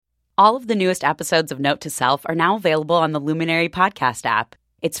All of the newest episodes of Note to Self are now available on the Luminary podcast app.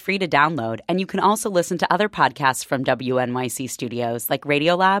 It's free to download, and you can also listen to other podcasts from WNYC Studios like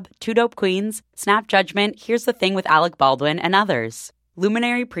Radiolab, Two Dope Queens, Snap Judgment, Here's the Thing with Alec Baldwin, and others.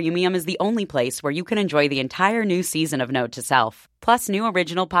 Luminary Premium is the only place where you can enjoy the entire new season of Note to Self, plus new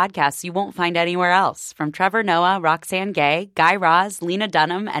original podcasts you won't find anywhere else, from Trevor Noah, Roxanne Gay, Guy Raz, Lena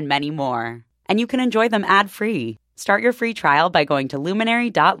Dunham, and many more. And you can enjoy them ad-free. Start your free trial by going to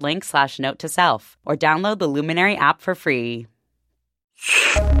luminary.link/note-to-self or download the Luminary app for free.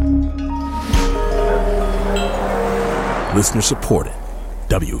 Listener supported.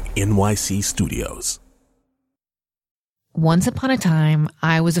 WNYC Studios. Once upon a time,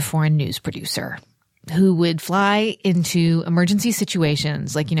 I was a foreign news producer who would fly into emergency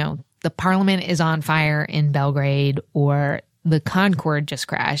situations like, the parliament is on fire in Belgrade or the Concorde just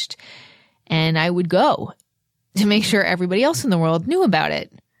crashed, and I would go to make sure everybody else in the world knew about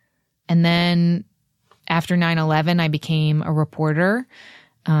it. And then after 9/11, I became a reporter,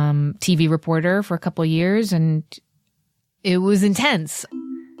 TV reporter for a couple of years, and it was intense.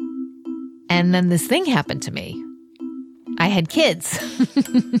 And then this thing happened to me. I had kids.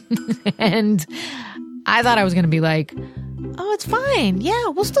 And I thought I was going to be like, oh, it's fine. Yeah,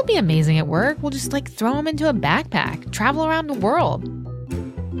 we'll still be amazing at work. We'll just throw them into a backpack, travel around the world.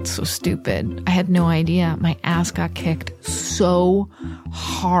 So stupid. I had no idea. My ass got kicked so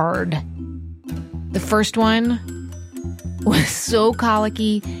hard. The first one was so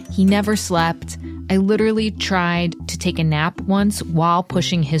colicky. He never slept. I literally tried to take a nap once while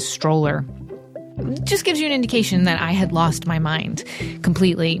pushing his stroller. It just gives you an indication that I had lost my mind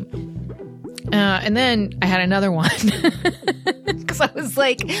completely. And then I had another one because I was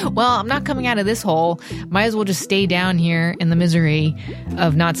like, well, I'm not coming out of this hole. Might as well just stay down here in the misery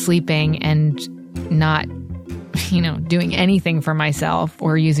of not sleeping and not, doing anything for myself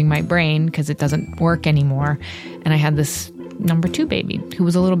or using my brain because it doesn't work anymore. And I had this number 2 baby who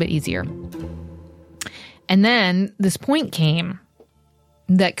was a little bit easier. And then this point came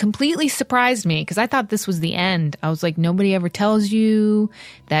that completely surprised me because I thought this was the end. I was like, nobody ever tells you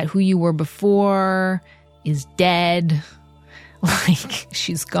that who you were before is dead. Like,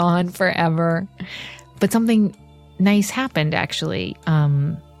 she's gone forever. But something nice happened, actually.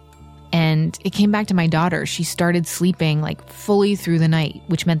 And it came back to my daughter. She started sleeping fully through the night,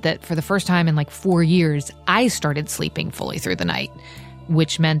 which meant that for the first time in 4 years, I started sleeping fully through the night,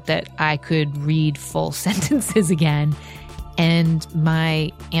 which meant that I could read full sentences again. And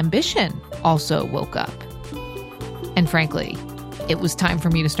my ambition also woke up. And frankly, it was time for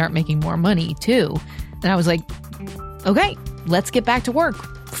me to start making more money too. And I was like, okay, let's get back to work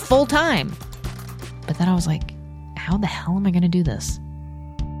full time. But then I was like, how the hell am I going to do this?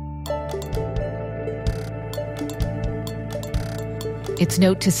 It's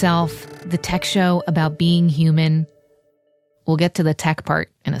Note to Self, the tech show about being human. We'll get to the tech part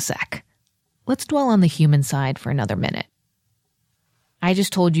in a sec. Let's dwell on the human side for another minute. I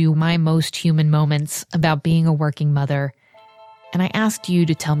just told you my most human moments about being a working mother, and I asked you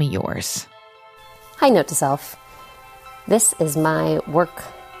to tell me yours. Hi, Note to Self. This is my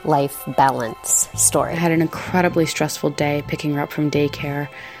work-life balance story. I had an incredibly stressful day picking her up from daycare,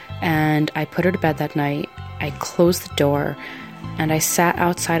 and I put her to bed that night. I closed the door, and I sat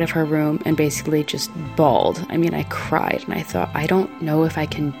outside of her room and basically just bawled. I cried, and I thought, I don't know if I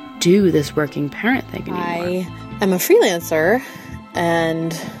can do this working parent thing anymore. I am a freelancer,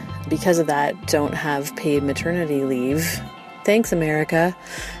 and because of that, don't have paid maternity leave. Thanks, America.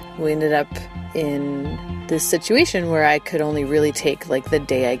 We ended up in this situation where I could only really take the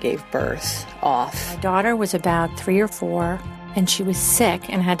day I gave birth off. My daughter was about 3 or 4, and she was sick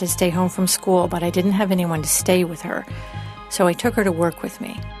and had to stay home from school, but I didn't have anyone to stay with her. So I took her to work with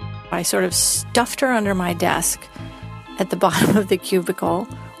me. I sort of stuffed her under my desk at the bottom of the cubicle,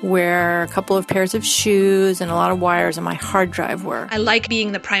 where a couple of pairs of shoes and a lot of wires and my hard drive were. I like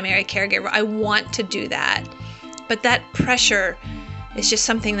being the primary caregiver. I want to do that. But that pressure is just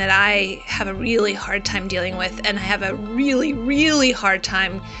something that I have a really hard time dealing with, and I have a really, really hard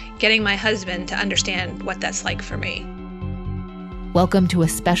time getting my husband to understand what that's like for me. Welcome to a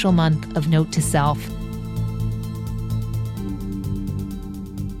special month of Note to Self.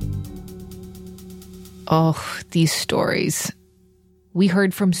 Oh, these stories. We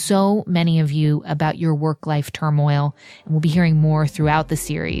heard from so many of you about your work-life turmoil, and we'll be hearing more throughout the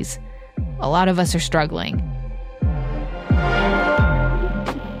series. A lot of us are struggling.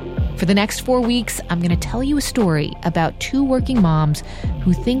 For the next 4 weeks, I'm going to tell you a story about 2 working moms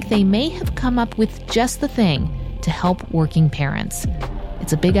who think they may have come up with just the thing to help working parents.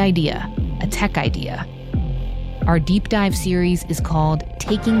 It's a big idea, a tech idea. our deep dive series is called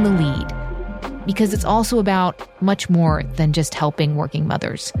Taking the Lead, because it's also about much more than just helping working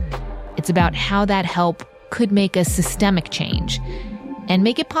mothers. It's about how that help could make a systemic change and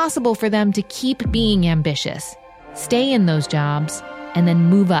make it possible for them to keep being ambitious, stay in those jobs, and then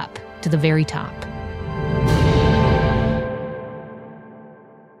move up to the very top.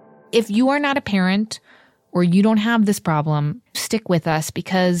 If you are not a parent or you don't have this problem, stick with us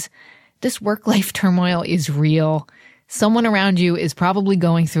because this work-life turmoil is real. Someone around you is probably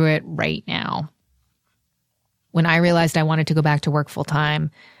going through it right now. When I realized I wanted to go back to work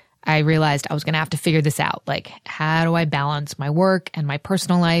full-time, I realized I was going to have to figure this out. Like, how do I balance my work and my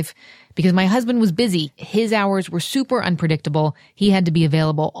personal life? Because my husband was busy. His hours were super unpredictable. He had to be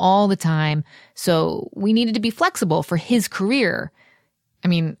available all the time. So we needed to be flexible for his career. I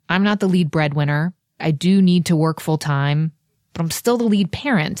mean, I'm not the lead breadwinner. I do need to work full time, but I'm still the lead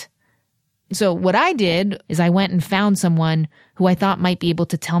parent. So what I did is I went and found someone who I thought might be able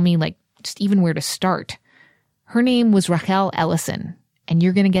to tell me, like, just even where to start. Her name was Rachel Ellison, and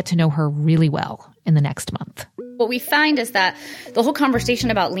you're going to get to know her really well in the next month. What we find is that the whole conversation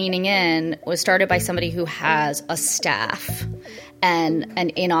about leaning in was started by somebody who has a staff and an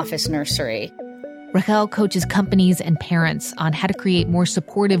in-office nursery. Rachel coaches companies and parents on how to create more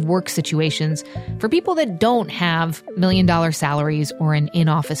supportive work situations for people that don't have million-dollar salaries or an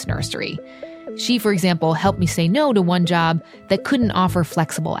in-office nursery. She, for example, helped me say no to one job that couldn't offer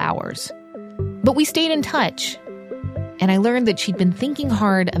flexible hours. But we stayed in touch. And I learned that she'd been thinking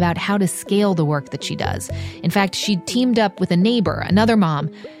hard about how to scale the work that she does. In fact, she'd teamed up with a neighbor, another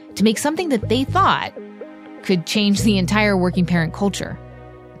mom, to make something that they thought could change the entire working parent culture.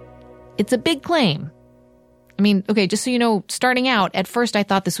 It's a big claim. I mean, okay, just so you know, starting out, at first I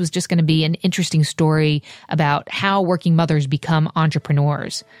thought this was just going to be an interesting story about how working mothers become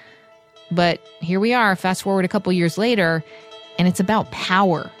entrepreneurs. But here we are, fast forward a couple years later, and it's about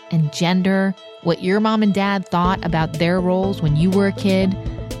power and gender, what your mom and dad thought about their roles when you were a kid,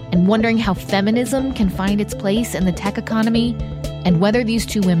 and wondering how feminism can find its place in the tech economy, and whether these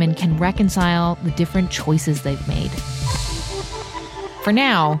two women can reconcile the different choices they've made. For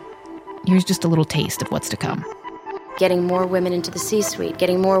now, here's just a little taste of what's to come. Getting more women into the C-suite,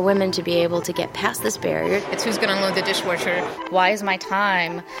 getting more women to be able to get past this barrier. It's who's going to load the dishwasher. Why is my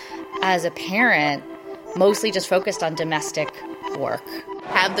time as a parent mostly just focused on domestic work?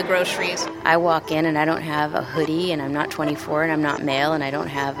 Have the groceries. I walk in and I don't have a hoodie and I'm not 24 and I'm not male and I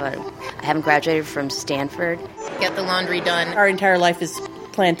haven't graduated from Stanford. Get the laundry done. Our entire life is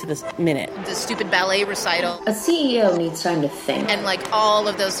planned to this minute. The stupid ballet recital. A CEO needs time to think. And like all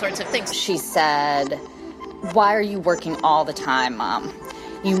of those sorts of things. She said, "Why are you working all the time, Mom?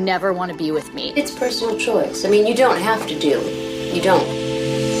 You never want to be with me." It's personal choice. I mean, you don't have to do it. You don't.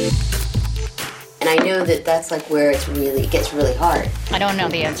 And I know that that's like where it gets really hard. I don't know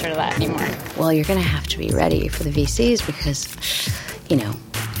the answer to that anymore. Well, you're going to have to be ready for the VCs because,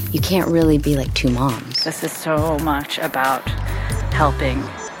 you can't really be like two moms. This is so much about helping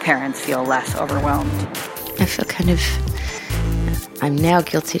parents feel less overwhelmed. I feel I'm now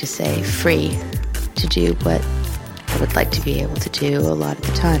guilty to say free to do what I would like to be able to do a lot of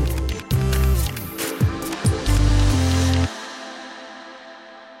the time.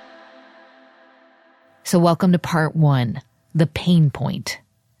 So welcome to part 1, the pain point.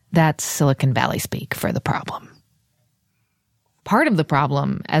 That's Silicon Valley speak for the problem. Part of the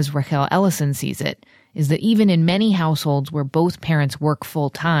problem, as Rachel Ellison sees it, is that even in many households where both parents work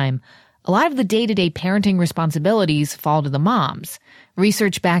full-time, a lot of the day-to-day parenting responsibilities fall to the moms.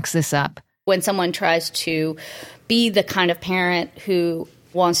 Research backs this up. When someone tries to be the kind of parent who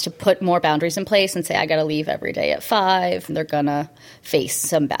wants to put more boundaries in place and say, I got to leave every day at 5, they're going to face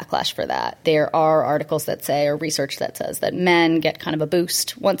some backlash for that. There are articles that say, or research that says, that men get kind of a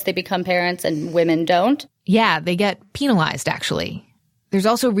boost once they become parents and women don't. Yeah, they get penalized, actually. There's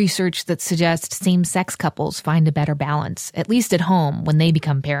also research that suggests same-sex couples find a better balance, at least at home, when they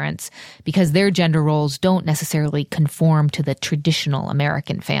become parents, because their gender roles don't necessarily conform to the traditional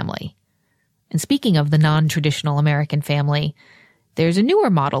American family. And speaking of the non-traditional American family, there's a newer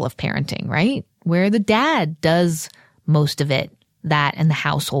model of parenting, right? Where the dad does most of it, that and the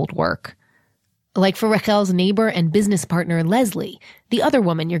household work. Like for Rachel's neighbor and business partner, Leslie, the other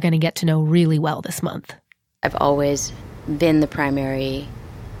woman you're going to get to know really well this month. I've always been the primary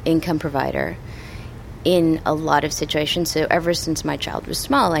income provider in a lot of situations. So ever since my child was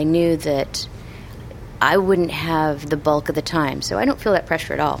small, I knew that I wouldn't have the bulk of the time. So I don't feel that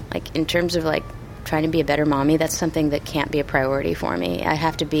pressure at all. Like in terms of like trying to be a better mommy, that's something that can't be a priority for me. I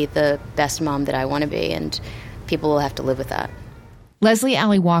have to be the best mom that I want to be, and people will have to live with that. Leslie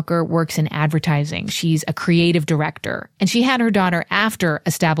Alley Walker works in advertising. She's a creative director, and she had her daughter after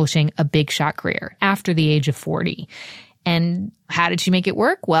establishing a big shot career, after the age of 40. And how did she make it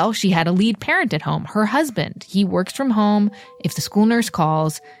work? Well, she had a lead parent at home, her husband. He works from home. If the school nurse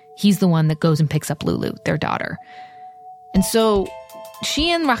calls, he's the one that goes and picks up Lulu, their daughter. And so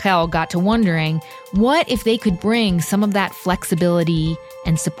she and Rachel got to wondering, what if they could bring some of that flexibility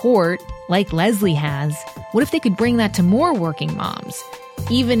and support, like Leslie has, what if they could bring that to more working moms,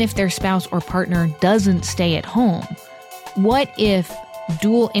 even if their spouse or partner doesn't stay at home? What if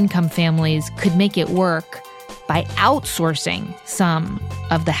dual income families could make it work by outsourcing some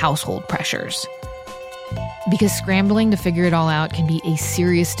of the household pressures? Because scrambling to figure it all out can be a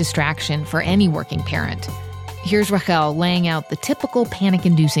serious distraction for any working parent. Here's Rachel laying out the typical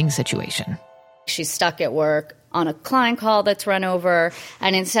panic-inducing situation. She's stuck at work on a client call that's run over,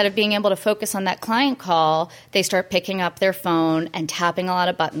 and instead of being able to focus on that client call, they start picking up their phone and tapping a lot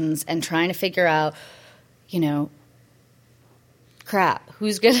of buttons and trying to figure out, crap,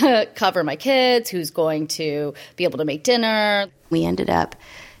 who's going to cover my kids? Who's going to be able to make dinner? We ended up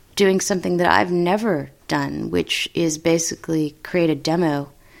doing something that I've never done, which is basically create a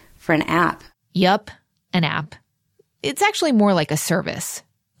demo for an app. Yup, an app. It's actually more like a service.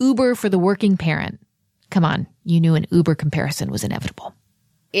 Uber for the working parent. Come on, you knew an Uber comparison was inevitable.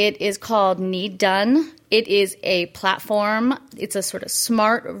 It is called Need Done. It is a platform. It's a sort of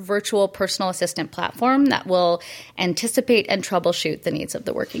smart virtual personal assistant platform that will anticipate and troubleshoot the needs of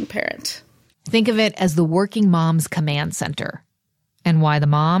the working parent. Think of it as the working mom's command center. And why the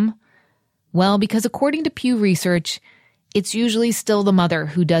mom? Well, because according to Pew Research, it's usually still the mother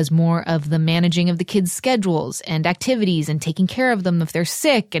who does more of the managing of the kids' schedules and activities and taking care of them if they're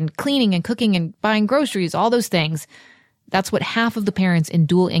sick and cleaning and cooking and buying groceries, all those things. That's what half of the parents in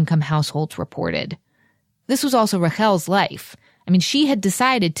dual-income households reported. This was also Rachel's life. I mean, she had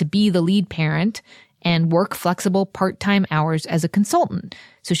decided to be the lead parent and work flexible part-time hours as a consultant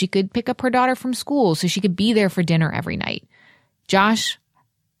so she could pick up her daughter from school, so she could be there for dinner every night. Josh,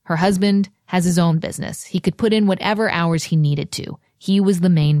 her husband, has his own business. He could put in whatever hours he needed to. He was the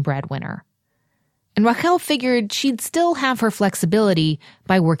main breadwinner. And Rachel figured she'd still have her flexibility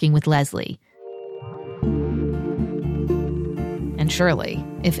by working with Leslie. And surely,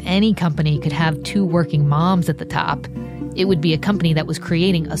 if any company could have two working moms at the top, it would be a company that was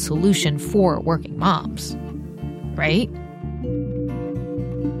creating a solution for working moms. Right?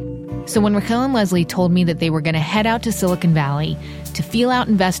 So when Rachel and Leslie told me that they were going to head out to Silicon Valley to feel out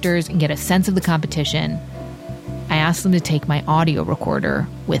investors and get a sense of the competition, I asked them to take my audio recorder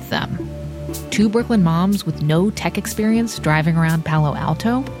with them. Two Brooklyn moms with no tech experience driving around Palo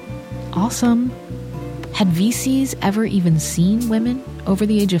Alto? Awesome. Had VCs ever even seen women over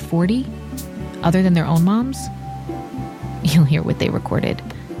the age of 40, other than their own moms? You'll hear what they recorded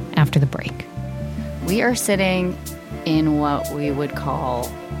after the break. We are sitting in what we would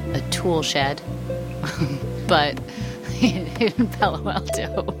call a tool shed, but in Palo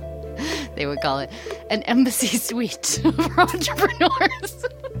Alto, they would call it an embassy suite for entrepreneurs.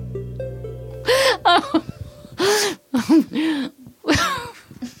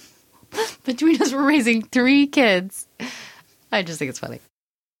 Between us, we're raising 3 kids. I just think it's funny.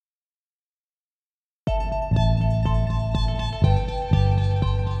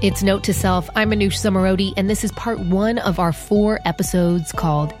 It's Note to Self. I'm Manoush Zomorodi, and this is part 1 of our 4 episodes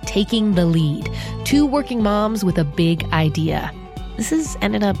called Taking the Lead. 2 working moms with a big idea. This has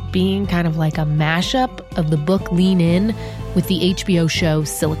ended up being kind of like a mashup of the book Lean In with the HBO show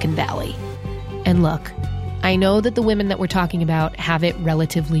Silicon Valley. And look, I know that the women that we're talking about have it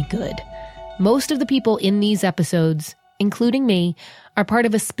relatively good. Most of the people in these episodes, including me, are part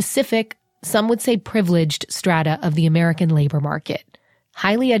of a specific, some would say privileged strata of the American labor market.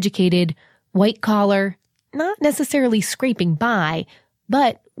 Highly educated, white-collar, not necessarily scraping by,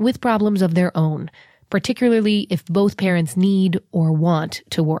 but with problems of their own, particularly if both parents need or want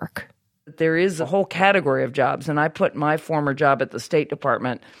to work. There is a whole category of jobs, and I put my former job at the State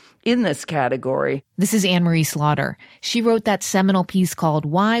Department in this category. This is Anne-Marie Slaughter. She wrote that seminal piece called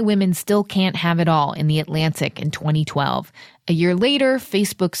Why Women Still Can't Have It All in The Atlantic in 2012. A year later,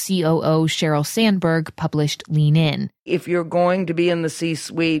 Facebook COO Sheryl Sandberg published Lean In. If you're going to be in the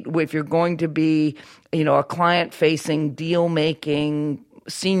C-suite, if you're going to be, a client-facing, deal-making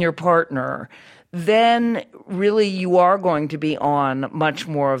senior partner, then really you are going to be on much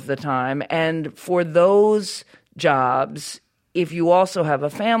more of the time. And for those jobs, if you also have a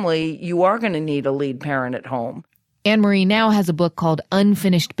family, you are going to need a lead parent at home. Anne-Marie now has a book called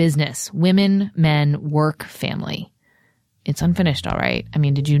Unfinished Business, Women, Men, Work, Family. It's unfinished, all right. I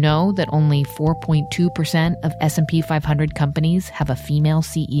mean, did you know that only 4.2% of S&P 500 companies have a female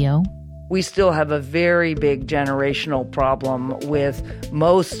CEO? We still have a very big generational problem with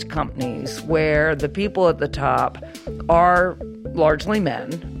most companies where the people at the top are largely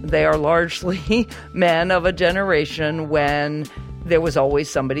men. They are largely men of a generation when there was always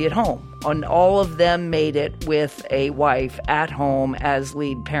somebody at home. And all of them made it with a wife at home as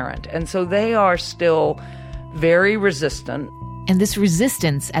lead parent. And so they are still very resistant. And this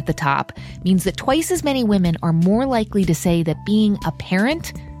resistance at the top means that twice as many women are more likely to say that being a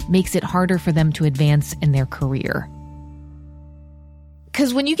parent makes it harder for them to advance in their career.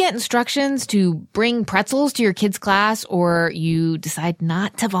 Because when you get instructions to bring pretzels to your kid's class, or you decide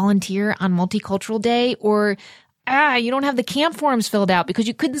not to volunteer on Multicultural Day, or you don't have the camp forms filled out because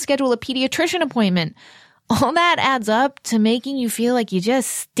you couldn't schedule a pediatrician appointment, all that adds up to making you feel like you just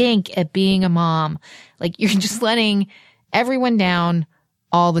stink at being a mom. Like you're just letting everyone down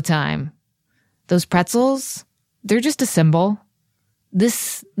all the time. Those pretzels, they're just a symbol.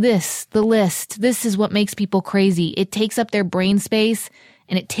 The list, this is what makes people crazy. It takes up their brain space,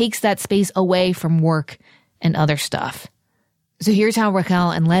 and it takes that space away from work and other stuff. So here's how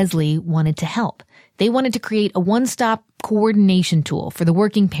Raquel and Leslie wanted to help. They wanted to create a one-stop coordination tool for the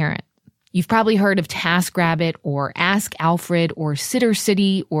working parent. You've probably heard of TaskRabbit or Ask Alfred or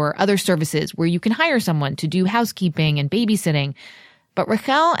Sittercity or other services where you can hire someone to do housekeeping and babysitting. But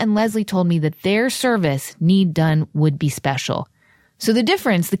Raquel and Leslie told me that their service, Need Done, would be special. So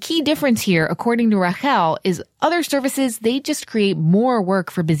the key difference here, according to Raquel, is other services, they just create more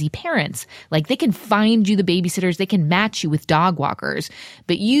work for busy parents. Like they can find you the babysitters, they can match you with dog walkers,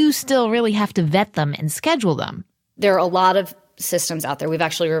 but you still really have to vet them and schedule them. There are a lot of systems out there. We've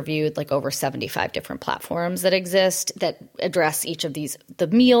actually reviewed like over 75 different platforms that exist that address each of these, the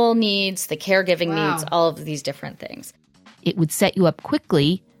meal needs, the caregiving needs, all of these different things. It would set you up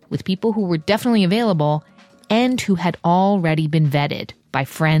quickly with people who were definitely available and who had already been vetted by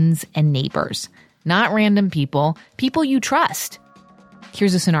friends and neighbors. Not random people you trust.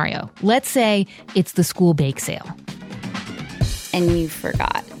 Here's a scenario. Let's say it's the school bake sale. And you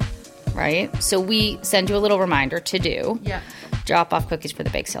forgot, right? So we send you a little reminder to do. Yeah. Drop off cookies for the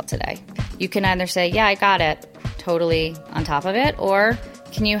bake sale today. You can either say, yeah, I got it, totally on top of it, or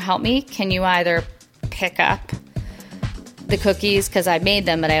can you help me? Can you either pick up the cookies because I made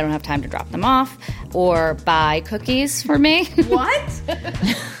them but I don't have time to drop them off, or buy cookies for me? What?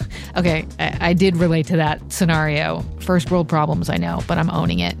 Okay, I did relate to that scenario. First world problems, I know, but I'm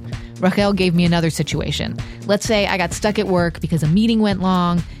owning it. Raquel gave me another situation. Let's say I got stuck at work because a meeting went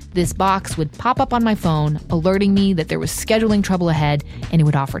long. This box would pop up on my phone, alerting me that there was scheduling trouble ahead, and it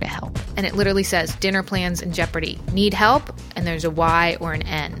would offer to help. And it literally says, dinner plans in jeopardy. Need help? And there's a Y or an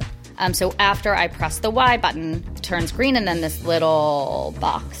N. So after I press the Y button, it turns green, and then this little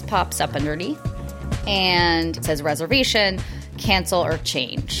box pops up underneath. And it says reservation, cancel, or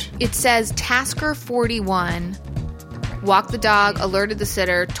change. It says Tasker 41, walked the dog, alerted the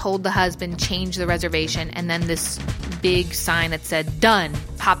sitter, told the husband, change the reservation, and then this big sign that said done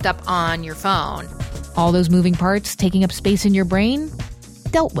popped up on your phone. All those moving parts taking up space in your brain?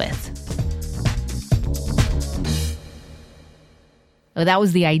 Dealt with. Well, that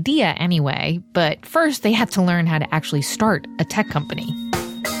was the idea anyway, but first they had to learn how to actually start a tech company.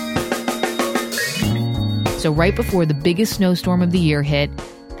 So right before the biggest snowstorm of the year hit,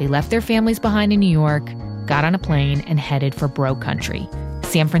 they left their families behind in New York, got on a plane, and headed for Bro Country,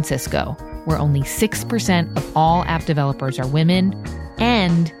 San Francisco, where only 6% of all app developers are women,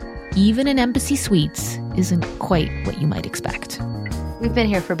 and even an Embassy Suites isn't quite what you might expect. We've been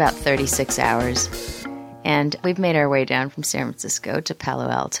here for about 36 hours. And we've made our way down from San Francisco to Palo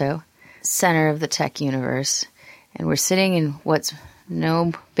Alto, center of the tech universe. And we're sitting in what's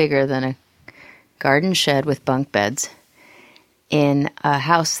no bigger than a garden shed with bunk beds in a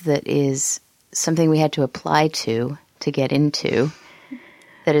house that is something we had to apply to get into,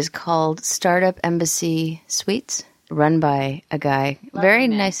 that is called Startup Embassy Suites, run by a guy, very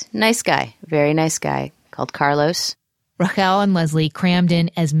nice guy called Carlos. Raquel and Leslie crammed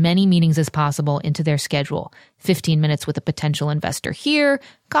in as many meetings as possible into their schedule. 15 minutes with a potential investor here,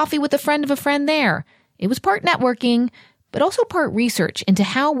 coffee with a friend of a friend there. It was part networking, but also part research into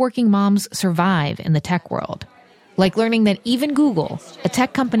how working moms survive in the tech world. Like learning that even Google, a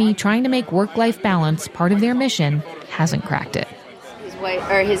tech company trying to make work-life balance part of their mission, hasn't cracked it.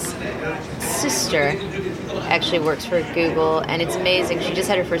 His sister actually works for Google, and it's amazing. She just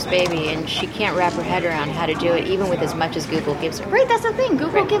had her first baby, and she can't wrap her head around how to do it, even with as much as Google gives her. Right, that's the thing.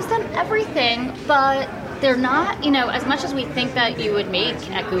 Google gives them everything, but they're not, as much as we think that you would make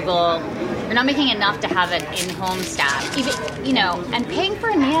at Google, you're not making enough to have an in-home staff. Even, and paying for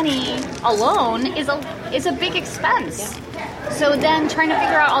a nanny alone is a big expense. So then trying to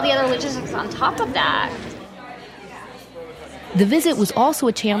figure out all the other logistics on top of that. The visit was also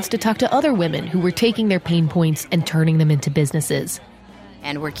a chance to talk to other women who were taking their pain points and turning them into businesses.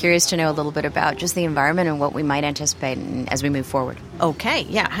 And we're curious to know a little bit about just the environment and what we might anticipate as we move forward. Okay,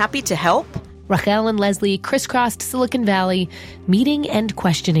 yeah, happy to help. Rachel and Leslie crisscrossed Silicon Valley, meeting and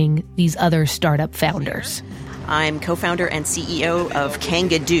questioning these other startup founders. I'm co-founder and CEO of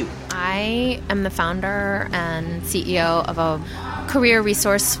Kangadoo. I am the founder and CEO of a career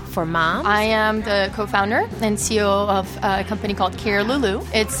resource for moms. I am the co-founder and CEO of a company called Care Lulu.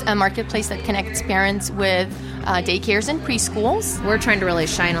 It's a marketplace that connects parents with daycares and preschools. We're trying to really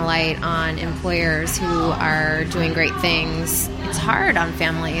shine a light on employers who are doing great things. It's hard on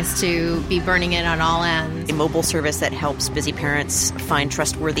families to be burning it on all ends. A mobile service that helps busy parents find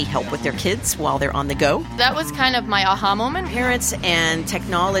trustworthy help with their kids while they're on the go. That was kind of my aha moment. Parents and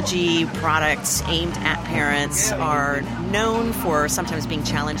technology products aimed at parents are known for sometimes being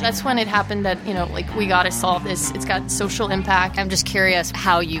challenging. That's when it happened that, we got to solve this. It's got social impact. I'm just curious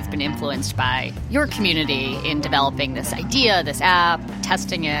how you've been influenced by your community in developing this idea, this app,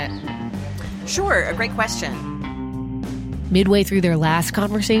 testing it. Sure, a great question. Midway through their last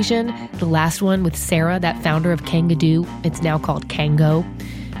conversation, the last one with Sarah, that founder of Kangadoo, it's now called Kango,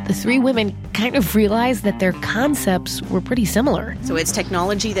 the three women kind of realized that their concepts were pretty similar. So it's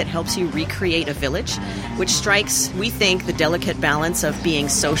technology that helps you recreate a village, which strikes, we think, the delicate balance of being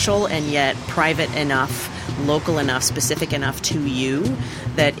social and yet private enough, local enough, specific enough to you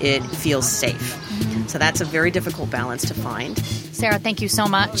that it feels safe. So that's a very difficult balance to find. Sarah, thank you so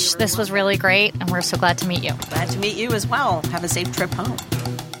much. This was really great, and we're so glad to meet you. Glad to meet you as well. Have a safe trip home.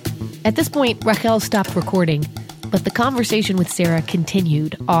 At this point, Rachel stopped recording, but the conversation with Sarah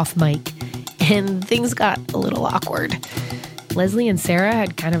continued off mic, and things got a little awkward. Leslie and Sarah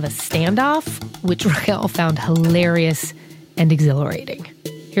had kind of a standoff, which Rachel found hilarious and exhilarating.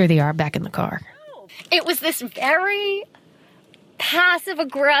 Here they are back in the car. It was this very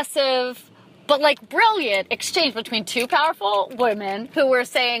passive-aggressive but brilliant exchange between two powerful women who were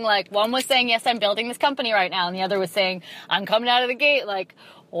saying, one was saying, yes, I'm building this company right now. And the other was saying, I'm coming out of the gate,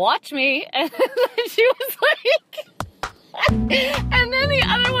 watch me. And then she was and then the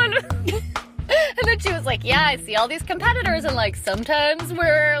other one, and then she was yeah, I see all these competitors. And sometimes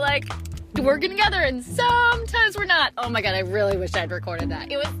we're working together and sometimes we're not. Oh my God, I really wish I'd recorded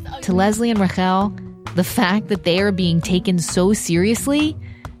that. It was to Leslie and Rachel, the fact that they are being taken so seriously,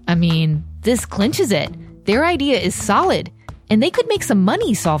 this clinches it. Their idea is solid, and they could make some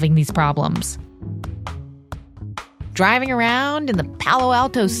money solving these problems. Driving around in the Palo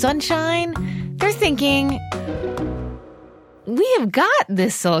Alto sunshine, they're thinking, we have got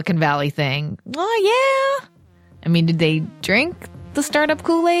this Silicon Valley thing. Oh, yeah. Did they drink the startup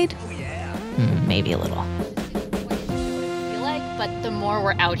Kool-Aid? Oh, yeah. Maybe a little. But the more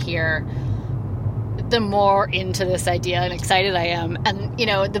we're out here, the more into this idea and excited I am. And,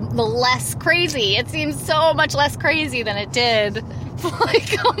 the less crazy. It seems so much less crazy than it did a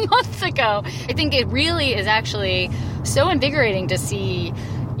month ago. I think it really is actually so invigorating to see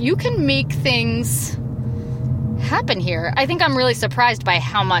you can make things happen here. I think I'm really surprised by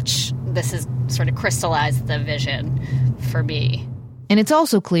how much this has sort of crystallized the vision for me. And it's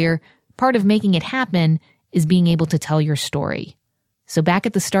also clear part of making it happen is being able to tell your story. So back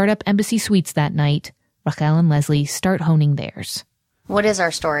at the Startup Embassy Suites that night, Rachel and Leslie start honing theirs. What is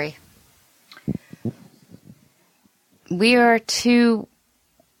our story? We are two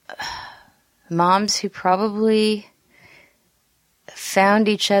moms who probably found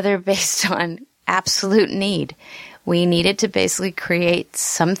each other based on absolute need. We needed to basically create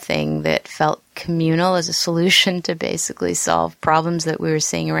something that felt communal as a solution to basically solve problems that we were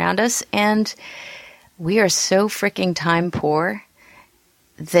seeing around us. And we are so freaking time poor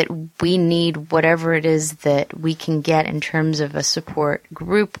that we need whatever it is that we can get in terms of a support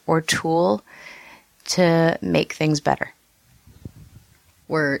group or tool to make things better.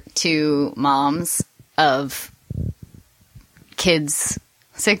 We're two moms of kids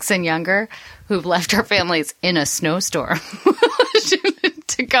 6 and younger who've left our families in a snowstorm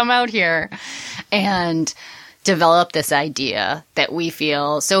to come out here and develop this idea that we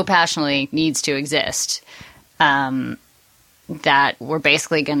feel so passionately needs to exist. That we're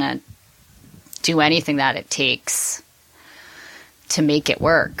basically going to do anything that it takes to make it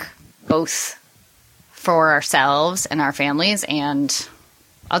work, both for ourselves and our families and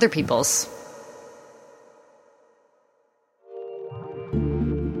other people's.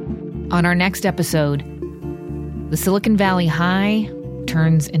 On our next episode, The Silicon Valley high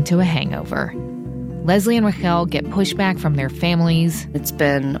turns into a hangover. Leslie and Raquel get pushback from their families. It's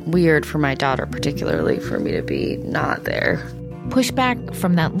been weird for my daughter, particularly, for me to be not there. Pushback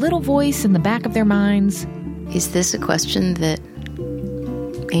from that little voice in the back of their minds. Is this a question that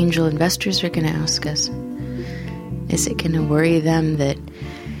angel investors are going to ask us? Is it going to worry them that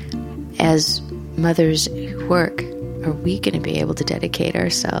as mothers who work, are we going to be able to dedicate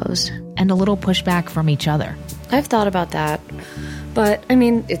ourselves? And a little pushback from each other. I've thought about that. But, I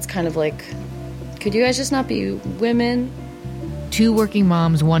mean, it's kind of like, could you guys just not be women? Two working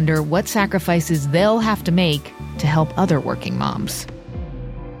moms wonder what sacrifices they'll have to make to help other working moms.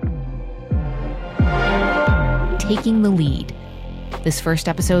 Taking the lead. This first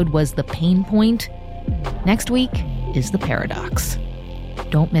episode was the pain point. Next week is the paradox.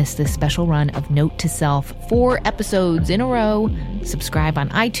 Don't miss this special run of Note to Self, 4 episodes in a row. Subscribe on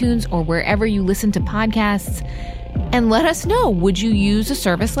iTunes or wherever you listen to podcasts. And let us know, would you use a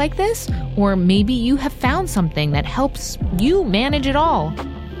service like this? Or maybe you have found something that helps you manage it all.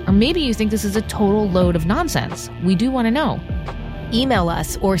 Or maybe you think this is a total load of nonsense. We do want to know. Email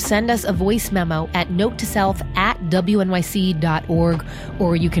us or send us a voice memo at notetoself@wnyc.org,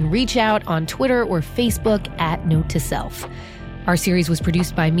 or you can reach out on Twitter or Facebook at Note to Self. Our series was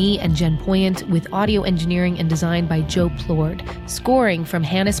produced by me and Jen Poyant, with audio engineering and design by Joe Plord, scoring from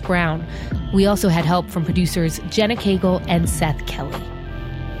Hannes Brown. We also had help from producers Jenna Cagle and Seth Kelly.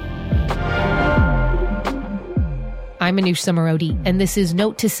 I'm Manoush Zomorodi, and this is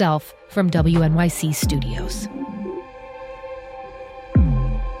Note to Self from WNYC Studios.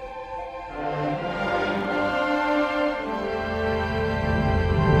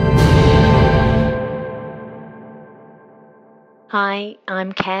 Hi,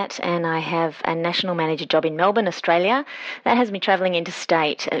 I'm Kat, and I have a national manager job in Melbourne, Australia. That has me travelling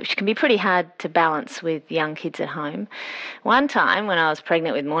interstate, which can be pretty hard to balance with young kids at home. One time, when I was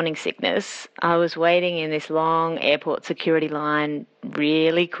pregnant with morning sickness, I was waiting in this long airport security line,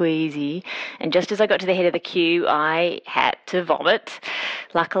 really queasy, and just as I got to the head of the queue, I had to vomit.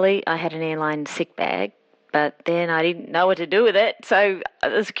 Luckily, I had an airline sick bag. But then I didn't know what to do with it. So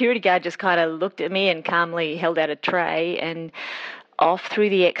the security guard just kind of looked at me and calmly held out a tray, and off through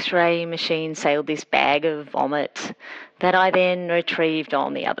the X-ray machine sailed this bag of vomit that I then retrieved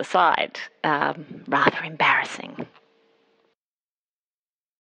on the other side. Rather embarrassing.